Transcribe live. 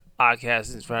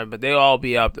podcast is friend, but they all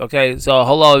be up. Okay, so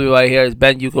hello everybody. Here is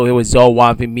Ben Yuko here with Zoe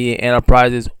Wampy Media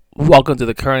Enterprises. Welcome to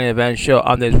the current event show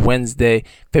on this Wednesday,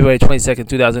 February 22nd,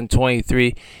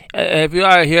 2023. If you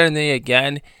are hearing me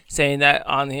again saying that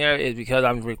on here is because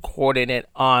I'm recording it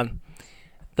on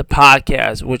the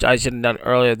podcast, which I should have done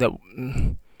earlier. That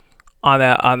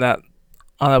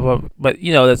but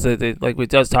that's like we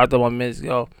just talked about 1 minute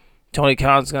ago. Tony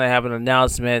Khan's gonna have an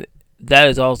announcement that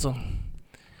is also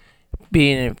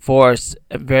being enforced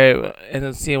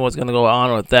and seeing what's gonna go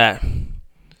on with that.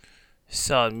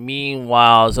 So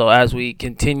meanwhile, as we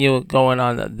continue going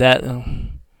on that,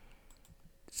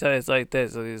 so it's like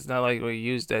this. So it's not like we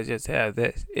used to just have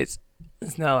this. It's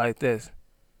not like this.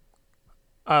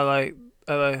 I like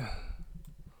that.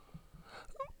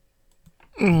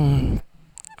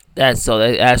 So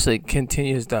that actually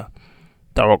continues the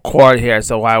record here.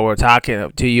 So while we're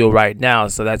talking to you right now,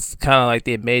 so that's kind of like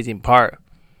the amazing part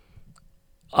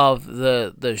of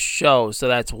the show. So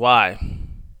that's why.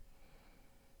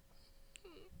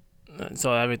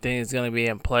 So everything is going to be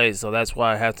in place. So that's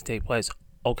why it has to take place.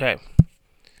 Okay.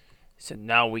 So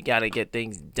now we got to get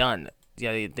things done.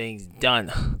 Got to get things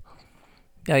done.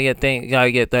 Gotta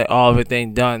get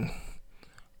everything done.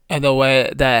 And the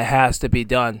way that it has to be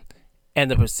done.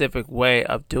 And the Pacific way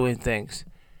of doing things.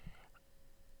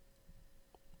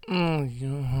 Okay.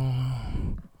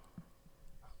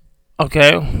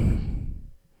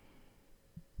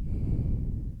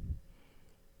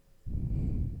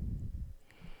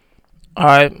 All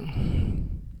right.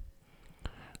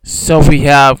 So we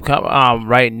have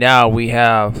right now we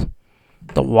have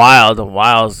the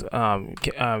Wilds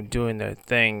doing their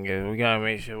thing. We gotta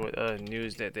make sure what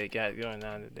news that they got going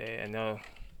on today. I know.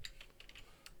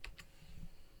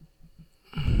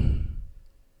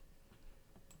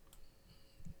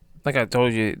 Like I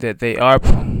told you that they are,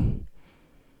 and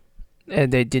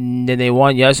they didn't. They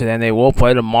won yesterday, and they will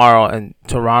play tomorrow in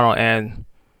Toronto and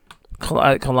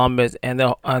Columbus, and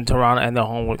the on Toronto and the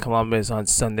home with Columbus on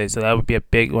Sunday. So that would be a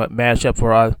big matchup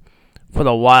for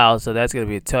the Wild. So that's gonna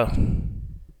be tough.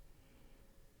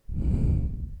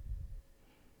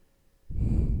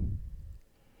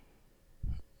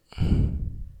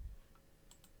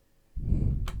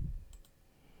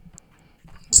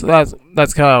 So that's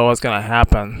kind of what's gonna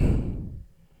happen.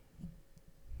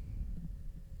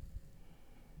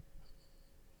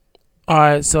 All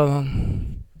right, so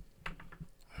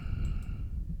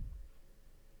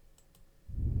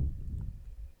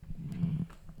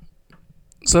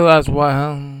that's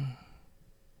why.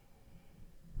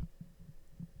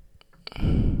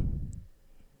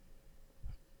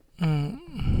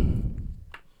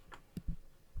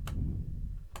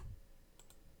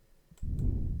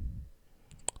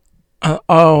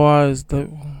 Otherwise,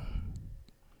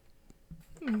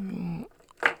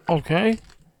 okay,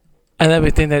 and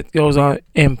everything that goes on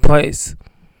in place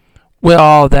with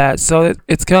all that. So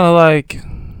it's kind of like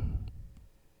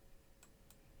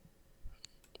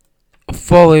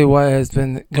fully what has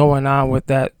been going on with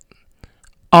that.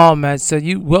 Oh man, so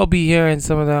you will be hearing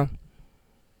some of them.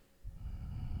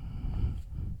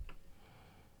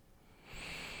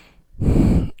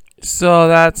 So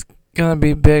that's gonna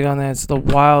be big on that. It's the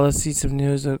Wild. Let's see some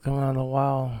news that coming on the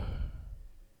Wild.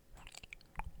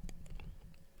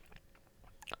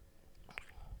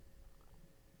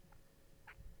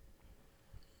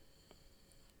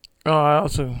 Oh, I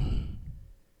also.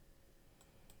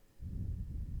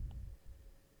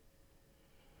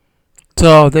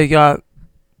 So they got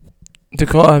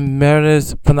Dakota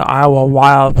Meredith from the Iowa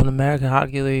Wild from the American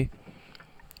Hockey League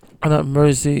on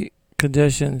emergency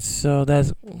conditions. So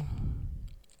that's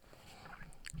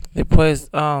they placed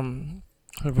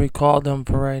recalled them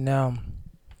for right now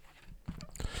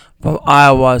from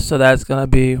Iowa. So that's gonna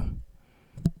be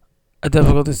a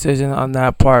difficult decision on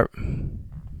that part.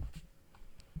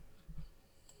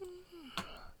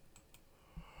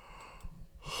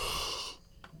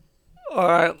 All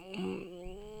right.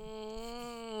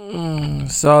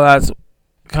 So that's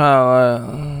kind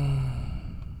of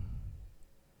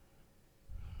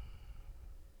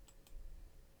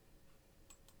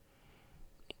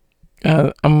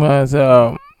I'm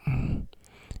gonna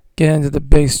get into the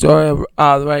big story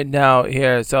right now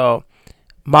here. So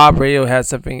Mob Radio has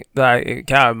something that it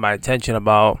caught my attention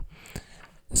about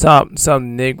some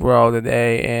Negro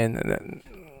today,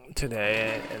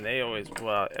 and they always put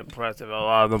out impressive. A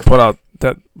lot of them put out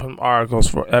some articles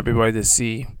for everybody to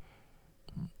see.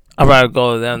 I'd rather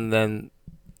go to them than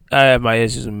I have my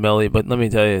issues with Millie, but let me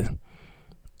tell you,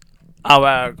 I'd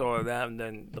rather go to them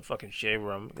than the fucking Shade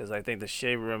Room because I think the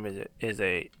Shade Room is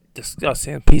a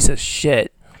disgusting piece of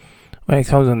shit when it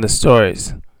comes to the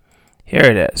stories. Here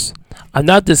it is. I'm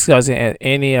not discussing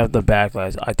any of the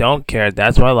backlash. I don't care.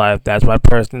 That's my life. That's my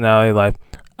personality life.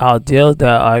 I'll deal with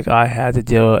that like I had to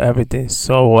deal with everything.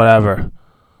 So whatever.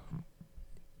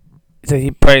 So he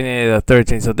impregnated a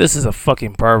 13. So this is a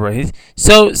fucking pervert. He's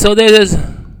so there is.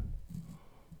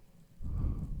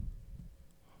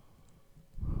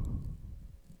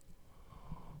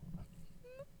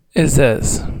 It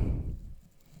says.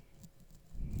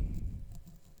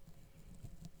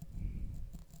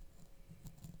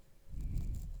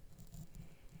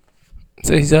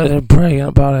 So he's out there bragging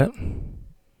about it.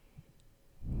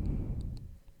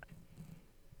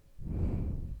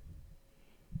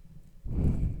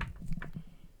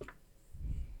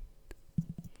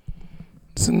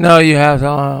 So now you have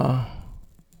to.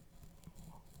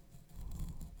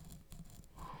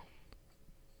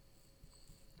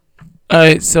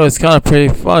 Alright, so it's kind of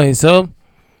pretty funny. So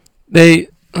they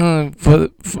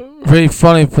pretty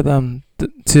funny for them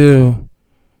to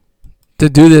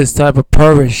do this type of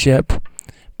pervert shit.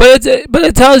 But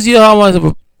it tells you how much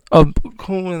of a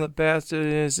cool and a bastard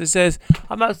it is. It says,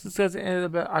 "I'm not discussing any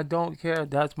of the. I don't care.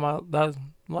 That's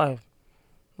life.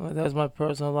 That's my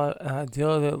personal life, and I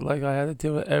deal with it like I had to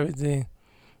deal with everything."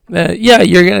 Yeah,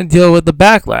 you're gonna deal with the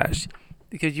backlash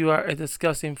because you are a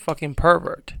disgusting fucking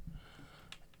pervert.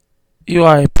 You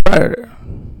are a predator,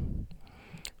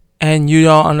 and you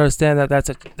don't understand that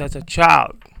that's a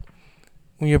child.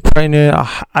 When you're pregnant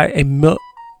a middle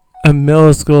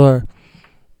schooler,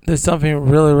 there's something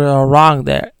really wrong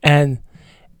there, and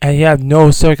you have no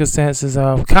circumstances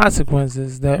of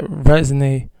consequences that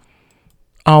resonate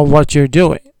on what you're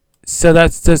doing. So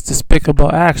that's just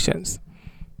despicable actions.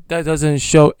 That doesn't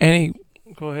show any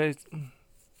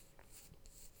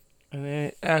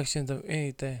any actions of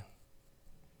anything.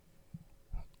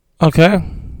 Okay.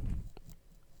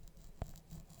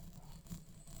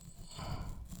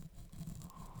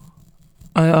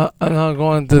 I'm not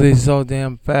going through these so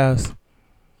damn fast.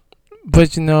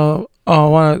 But I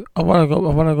wanna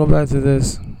go back to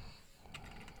this.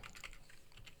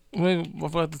 I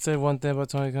forgot to say one thing about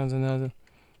Tony Khan's announcement.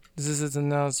 This is his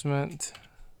announcement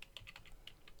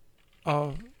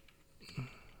of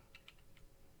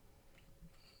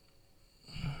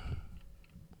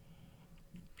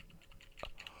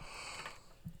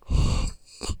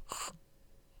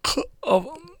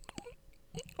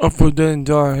of Forbidden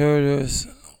Door. Here it is.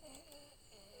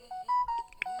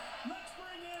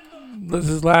 This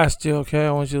is last year, okay?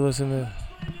 I want you to listen to this.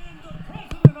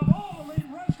 President of All Elite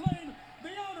Wrestling, the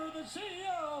owner, the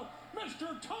CEO,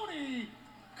 Mr. Tony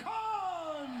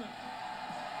Khan.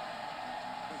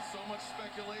 And so much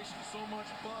speculation, so much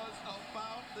buzz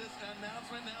about this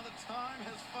announcement. Now the time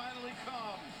has finally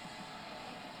come.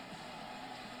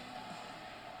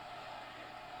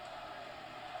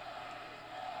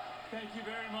 Thank you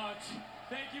very much.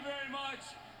 Thank you very much.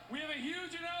 We have a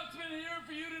huge announcement here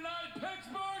for you tonight,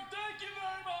 Pittsburgh. Thank you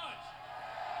very much.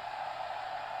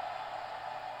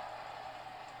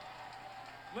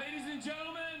 Ladies and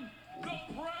gentlemen, the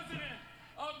president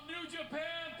of New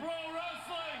Japan Pro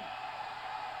Wrestling,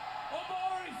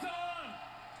 Omori-san.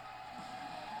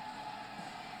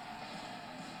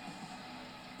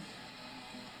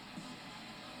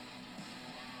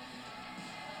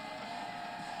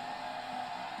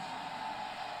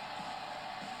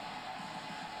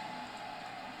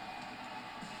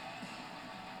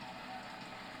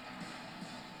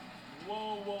 Whoa.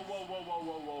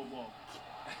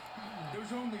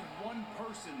 There's only one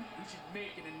person who should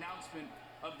make an announcement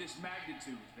of this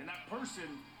magnitude, and that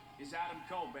person is Adam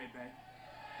Cole, baby.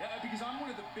 Because I'm one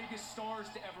of the biggest stars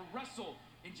to ever wrestle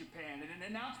in Japan, and an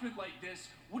announcement like this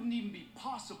wouldn't even be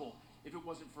possible if it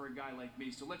wasn't for a guy like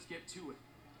me. So let's get to it.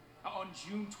 On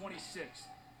June 26th,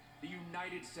 the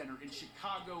United Center in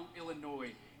Chicago,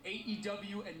 Illinois,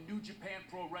 AEW and New Japan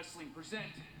Pro Wrestling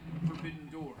present Forbidden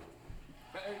Door.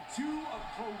 Two of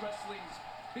pro wrestling's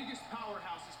biggest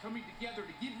powerhouses coming together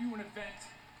to give you an event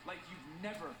like you've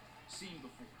never seen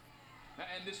before.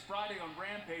 And this Friday on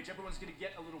Rampage, everyone's going to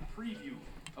get a little preview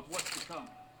of what's to come.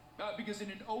 Because in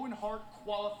an Owen Hart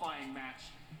qualifying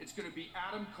match, it's going to be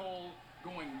Adam Cole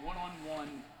going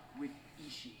one-on-one with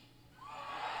Ishii.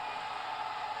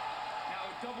 Now,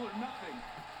 at Double or Nothing,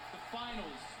 the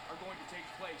finals are going to take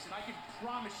place, and I can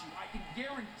promise you, I can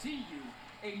guarantee you,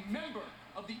 a member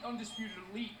of the Undisputed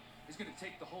Elite is going to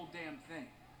take the whole damn thing.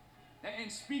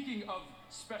 And speaking of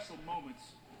special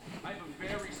moments, I have a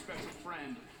very special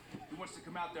friend who wants to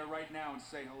come out there right now and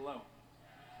say hello.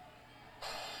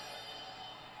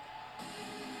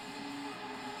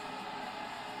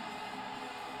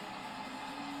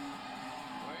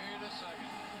 Wait a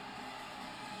second.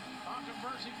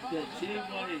 Controversy as he Yeah, follows Jay his back.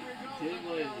 White. Here Jay he goes.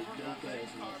 White And is a dope Things ass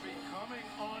are wrestler. becoming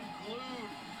unglued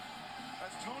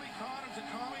as Tony Khan and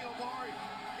Takami Obari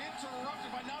interrupted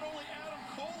by not only Adam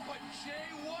Cole but Jay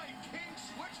White, King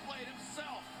Switchblade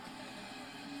himself.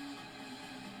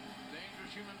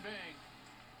 Dangerous human being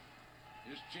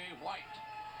is Jay White.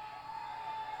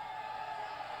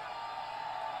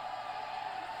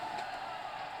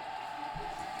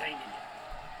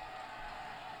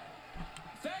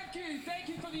 Thank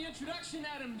you for the introduction,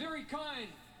 Adam. Very kind.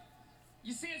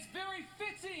 You see, it's very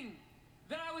fitting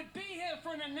that I would be here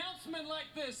for an announcement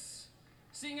like this,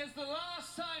 seeing as the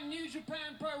last time New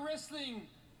Japan Pro Wrestling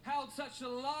held such a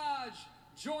large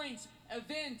joint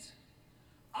event,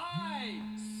 I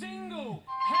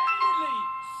single-handedly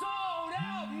sold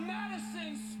out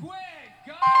Madison Square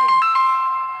Garden.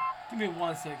 Give me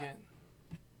 1 second.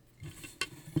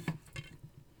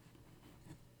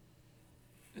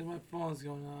 My phone's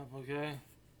going off, okay?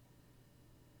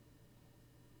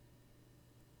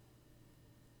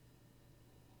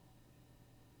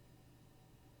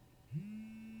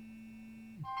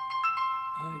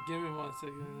 Give me 1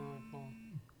 second on my phone.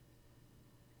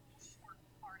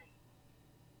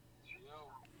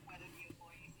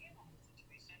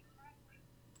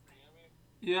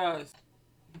 Yes.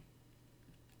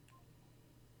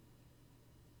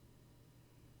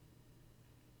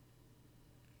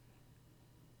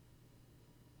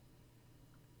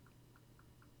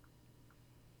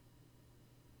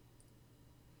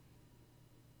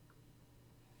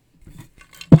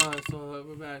 Alright, so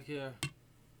we're back here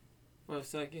for a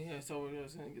second here, so we're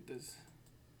just gonna get this.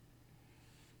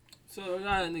 So we're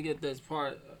not gonna get this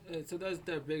part. So that's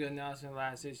their big announcement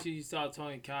last year. She saw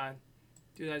Tony Khan.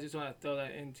 Dude, I just want to throw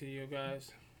that into you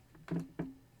guys.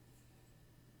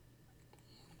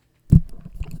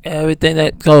 Everything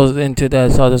that goes into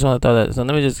that, so I just want to throw that. So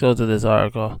let me just go to this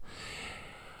article.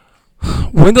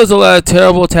 Windows 11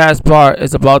 terrible taskbar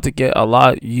is about to get a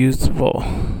lot useful.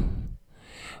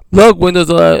 Look, Windows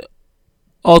 11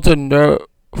 Ultra Nerf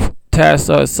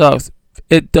taskbar sucks.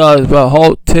 It does, but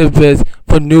whole tidbits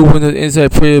for new Windows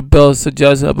Inside Preview builds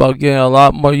suggestion about getting a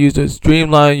lot more users,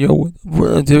 streamline your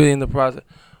activity in the process.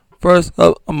 First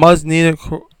up, a must-needed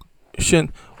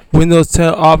correction. Windows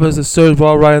 10 offers a search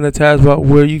bar right in the taskbar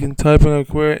where you can type in a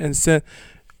query and send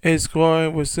a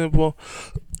scoring with simple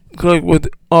click with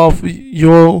off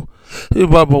your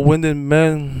but Windows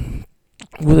men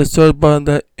with a search button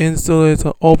that installates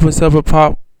an open separate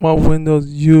pop-up Windows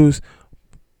use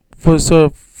for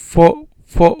sort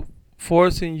of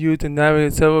forcing you to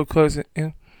navigate several clicks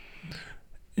and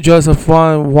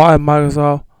justifying why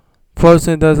Microsoft first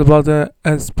thing that's about that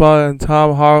and Spot and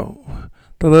Tom Hart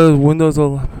the latest Windows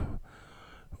 11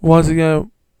 once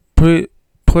again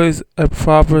place a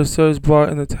proper search bar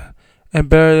in the and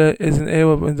barrier is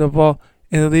enabled in the vault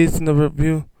and at least in the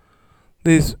review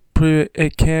least preview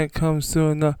it can't come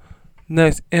soon enough.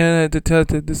 Next, internet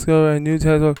detective discovered a new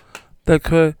title that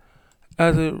could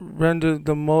as it rendered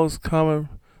the most common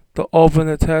to open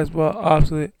the taskbar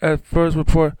obsolete. At first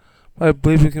report by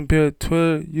Bleeping Computer,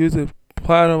 Twitter user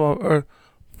Platinum of Earth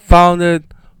found an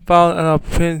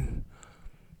opinion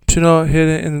channel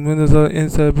hidden in the Windows 11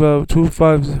 inside above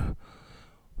 250.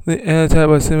 The anti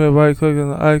by simply right click on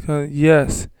the icon.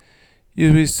 Yes.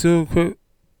 You will soon quickly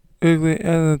end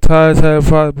the entire tab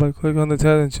product by clicking on the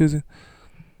tab and choosing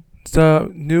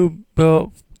start new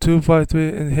build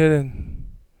 253 and hidden.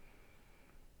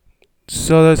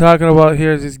 So they're talking about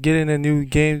here just getting a new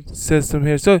game system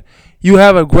here. So you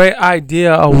have a great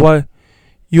idea of what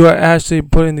you are actually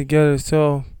putting together.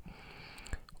 So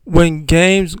when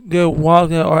games get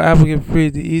walking or applicant free,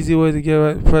 the easy way to get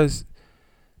right press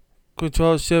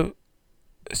Control Shift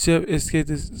escape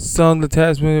to some the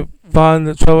task menu, find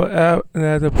the trouble app and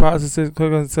as the process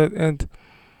click on set and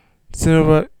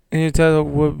cinema in your title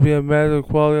would be a matter of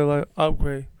quality of life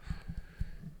upgrade.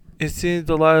 It seems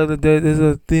the light of the day is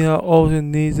a thing how Ocean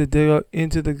needs to dig out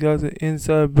into the guts of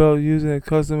inside belt using a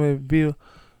custom view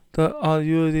the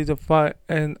utility to fight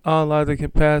and unlock the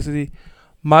capacity.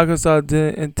 Microsoft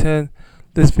didn't intend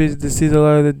this feature to see the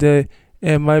light of the day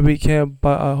and might be canned,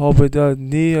 but I hope it does.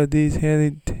 Neither of these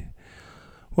handy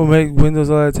will make Windows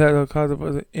 11 tactile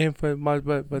content infinite much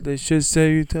better, but they should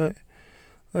save you time.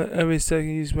 Every second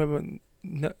you spend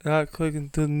not clicking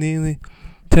too neatly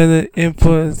tend to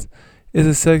influence is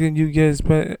a second you get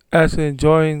spent actually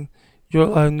enjoying your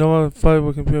life. No one fight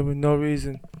with computer for no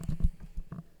reason.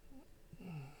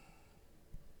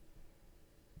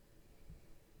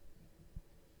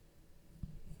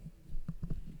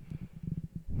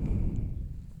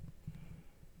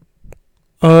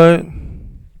 Alright.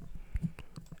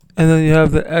 And then you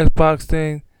have the Xbox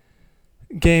thing.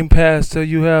 Game Pass, so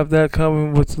you have that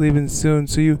coming, what's leaving soon,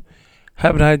 so you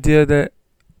have an idea that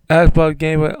Xbox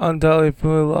Game Pass undoubtedly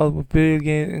familiar with video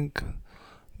games and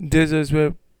digits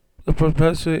with the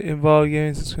professionally involved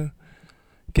games.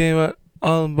 Game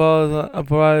unfollows a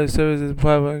variety of services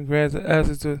private and grants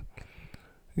access to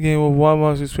the game with one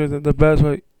month subscription. The best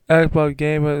way Xbox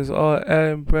Game Pass is all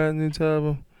adding brand new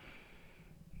title.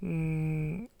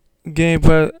 Game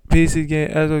Pass, PC game,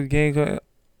 Xbox Game,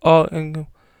 all income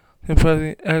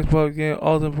compressing Xbox Game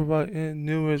also provide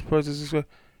numerous purchases,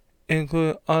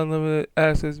 including unlimited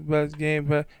access, best Game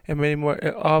Pass, and many more.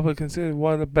 It often considered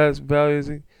one of the best values.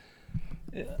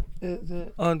 It's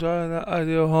an undoubtedly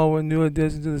ideal home with new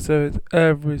additions to the service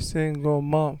every single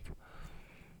month.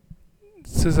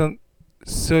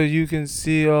 So you can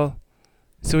see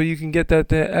so you can get that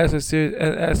there access series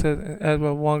and access as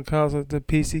well one console, the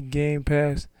PC Game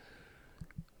Pass.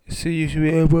 So you should be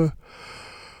able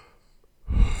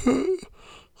to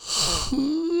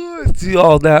see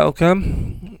all that, okay?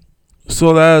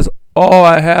 So that is all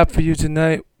I have for you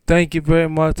tonight. Thank you very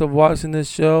much for watching this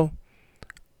show.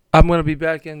 I'm gonna be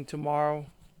back in tomorrow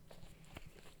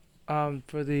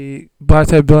for the Black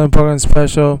Type Building Program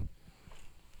special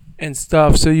and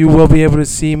stuff. So you will be able to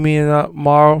see me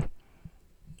tomorrow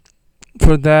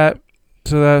for that.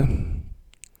 So that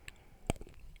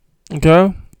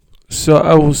okay. So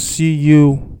I will see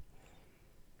you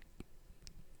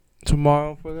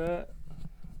tomorrow for that.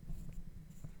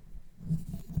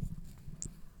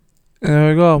 And there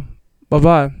we go. Bye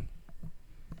bye.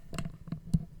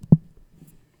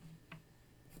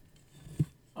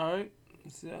 Alright.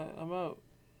 I'm out.